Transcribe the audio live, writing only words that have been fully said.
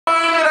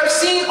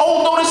seen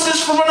old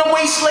notices for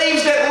runaway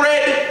slaves that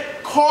read,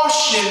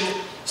 "Caution,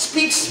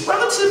 speaks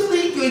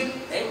relatively good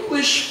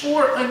English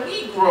for a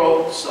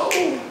Negro." So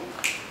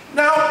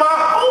now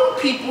my own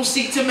people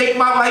seek to make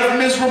my life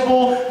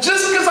miserable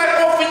just because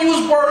I often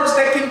use words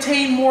that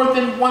contain more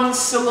than one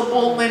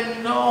syllable.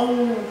 And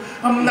no,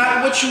 I'm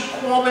not what you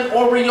call an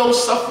Oreo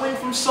suffering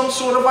from some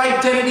sort of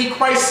identity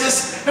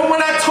crisis. And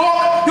when I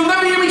talk, you'll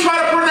never hear me try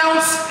to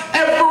pronounce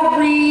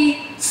every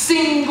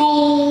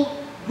single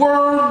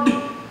word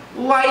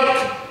like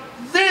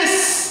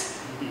this.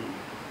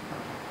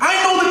 I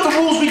know that the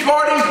rules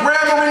regarding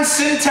grammar and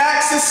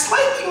syntax is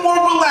slightly more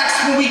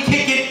relaxed when we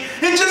kick it,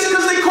 and just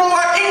because they call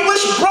our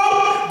English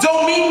broke,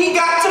 don't mean we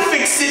got to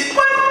fix it.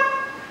 But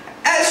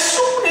as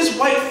soon as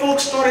white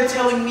folks started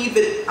telling me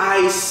that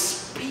I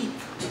speak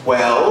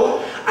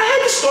well, I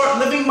had to start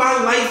living my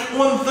life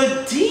on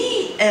the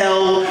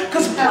DL,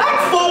 because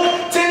black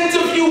folk tend to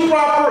view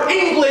proper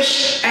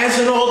English as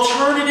an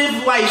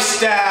alternative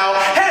lifestyle.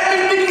 Had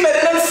me thinking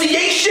that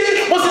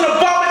enunciation was an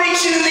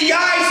abomination in the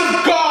eyes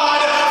of God.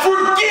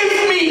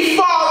 Forgive me,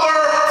 Father,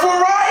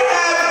 for I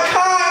have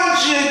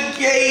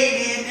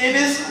conjugated. And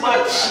as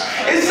much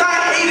as I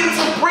hated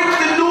to break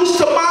the news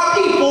to my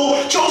people,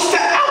 chose to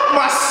out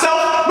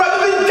myself rather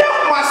than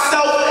doubt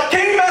myself,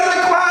 came out of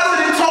the closet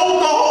and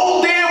told the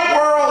whole damn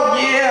world,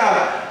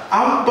 yeah,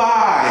 I'm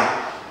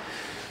bi-dialectal.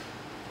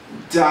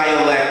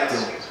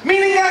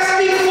 Meaning I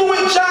speak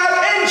fluent jive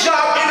and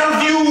job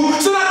interview,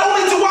 so not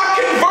only do I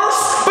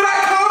converse, but I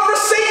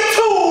conversate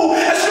too.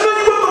 As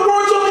familiar with the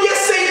words on the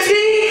SAT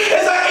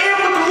as I am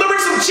with the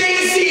lyrics of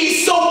Jay-Z,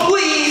 so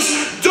please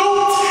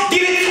don't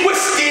get it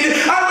twisted.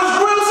 I was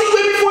royalty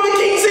way before the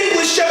King's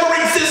English ever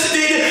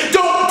existed.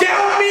 Don't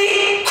doubt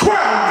me,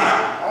 crown me.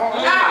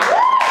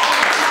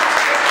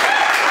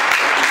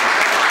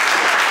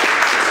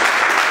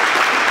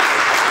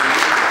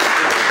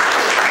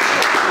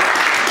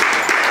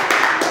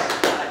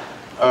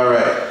 All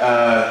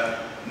right,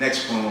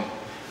 next poem.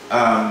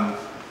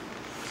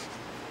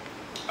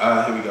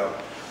 Here we go.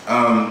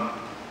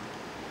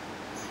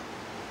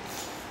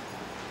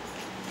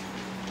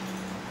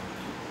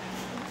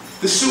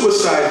 The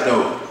suicide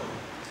note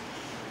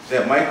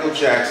that Michael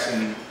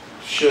Jackson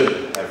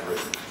should have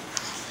written.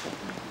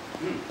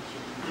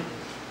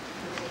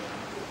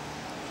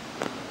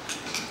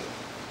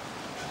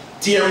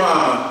 Dear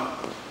Mama,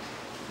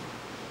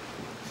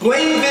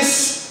 blame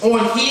this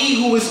on he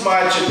who is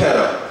my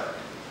Geppetto.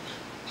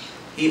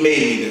 He made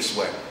me this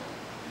way.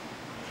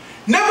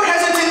 Never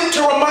hesitant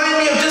to remind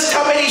me of just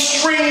how many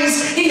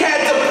strings he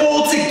had to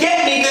pull to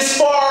get me this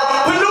far.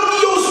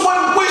 Pinocchio's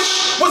one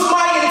wish was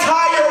my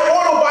entire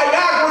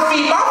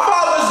autobiography. My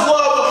father's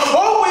love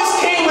always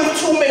came with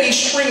too many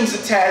strings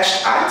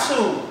attached. I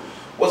too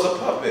was a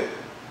puppet.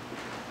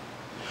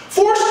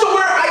 Forced to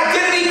wear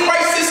identity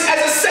crisis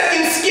as a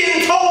second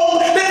skin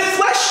told that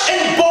flesh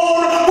and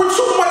bone were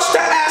too much to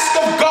ask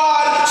of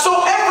God.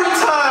 So every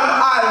time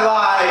I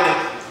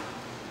lied,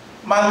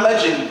 my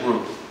legend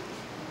grew.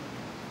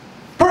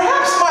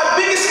 Perhaps my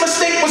biggest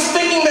mistake was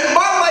thinking that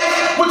my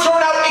life would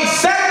turn out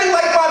exactly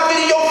like my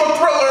video for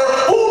Thriller.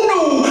 Who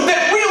knew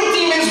that real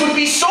demons would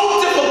be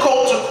so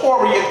difficult to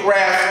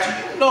choreograph? Do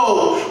you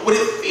know what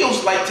it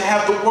feels like to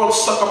have the world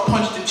sucker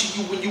punched into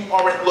you when you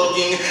aren't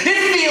looking? It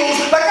feels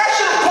like I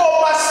should have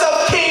called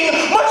myself king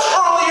much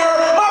earlier.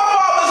 My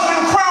father's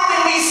been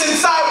crowning me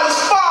since I was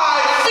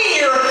 5.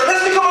 Fear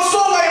has become a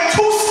song I am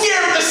too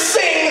scared to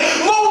sing.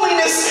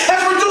 Loneliness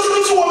has reduced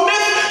me to a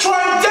myth,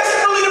 trying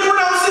desperately to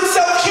pronounce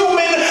itself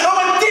human. I'm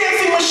a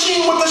dancing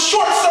machine with a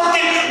short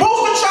circuit.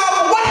 Poster child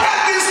for what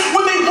happens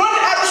when they run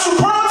out of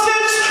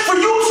superlatives for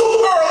you too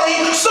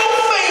early. So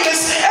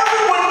famous,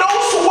 everyone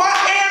knows who I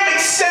am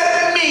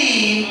except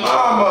me.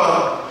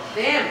 Mama,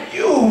 damn,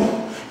 you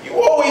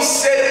always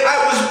said I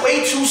was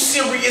way too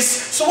serious,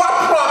 so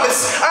I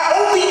promise I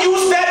only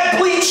used that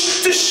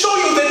bleach to show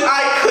you that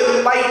I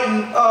could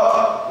lighten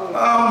up.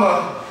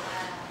 Mama,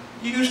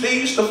 they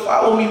used to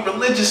follow me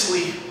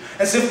religiously,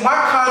 as if my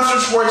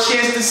concerts were a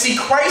chance to see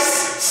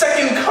Christ's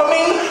second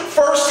coming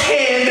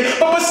firsthand.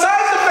 But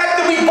besides the fact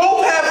that we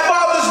both have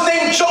fathers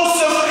named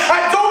Joseph,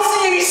 I don't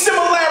see any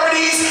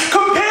similarities.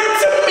 Compared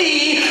to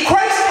me,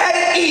 Christ had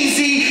it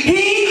easy.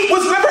 He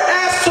was never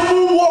asked to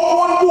moonwalk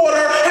on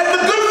water, had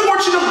the good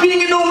fortune of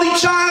being an only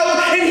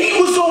child, and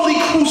he was only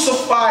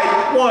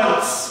crucified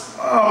once.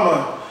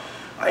 Mama,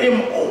 I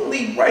am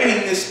only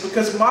writing this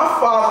because my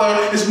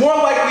father is more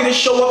likely to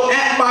show up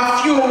at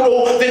my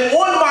funeral than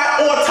on my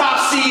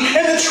autopsy,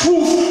 and the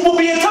truth will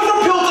be a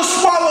tougher pill to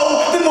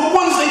swallow than the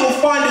ones they will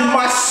find in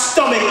my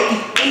stomach.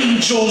 The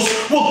angels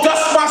will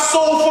dust my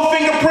soul for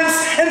fingerprints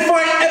and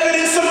find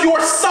evidence of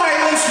your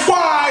silence.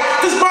 Why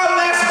does my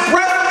last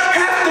breath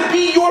have to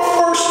be your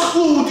first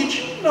clue? Did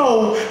you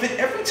know that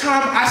every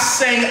time I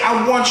sang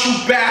 "I Want You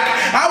Back,"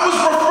 I was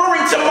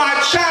referring to my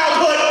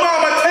childhood?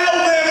 Mama,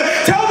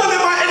 tell them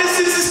that my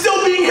innocence is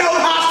still being held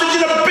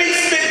hostage in a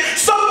basement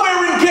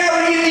somewhere in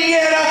Gary,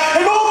 Indiana,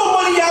 and all the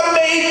money I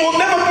made will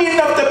never be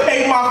enough to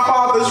pay my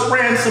father's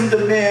ransom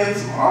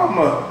demands.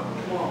 Mama,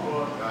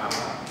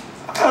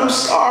 I'm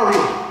sorry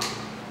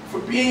for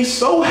being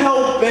so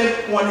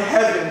hell-bent on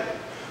heaven,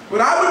 but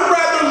I would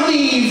rather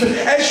leave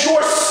as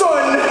your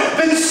son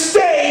than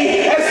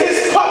stay as his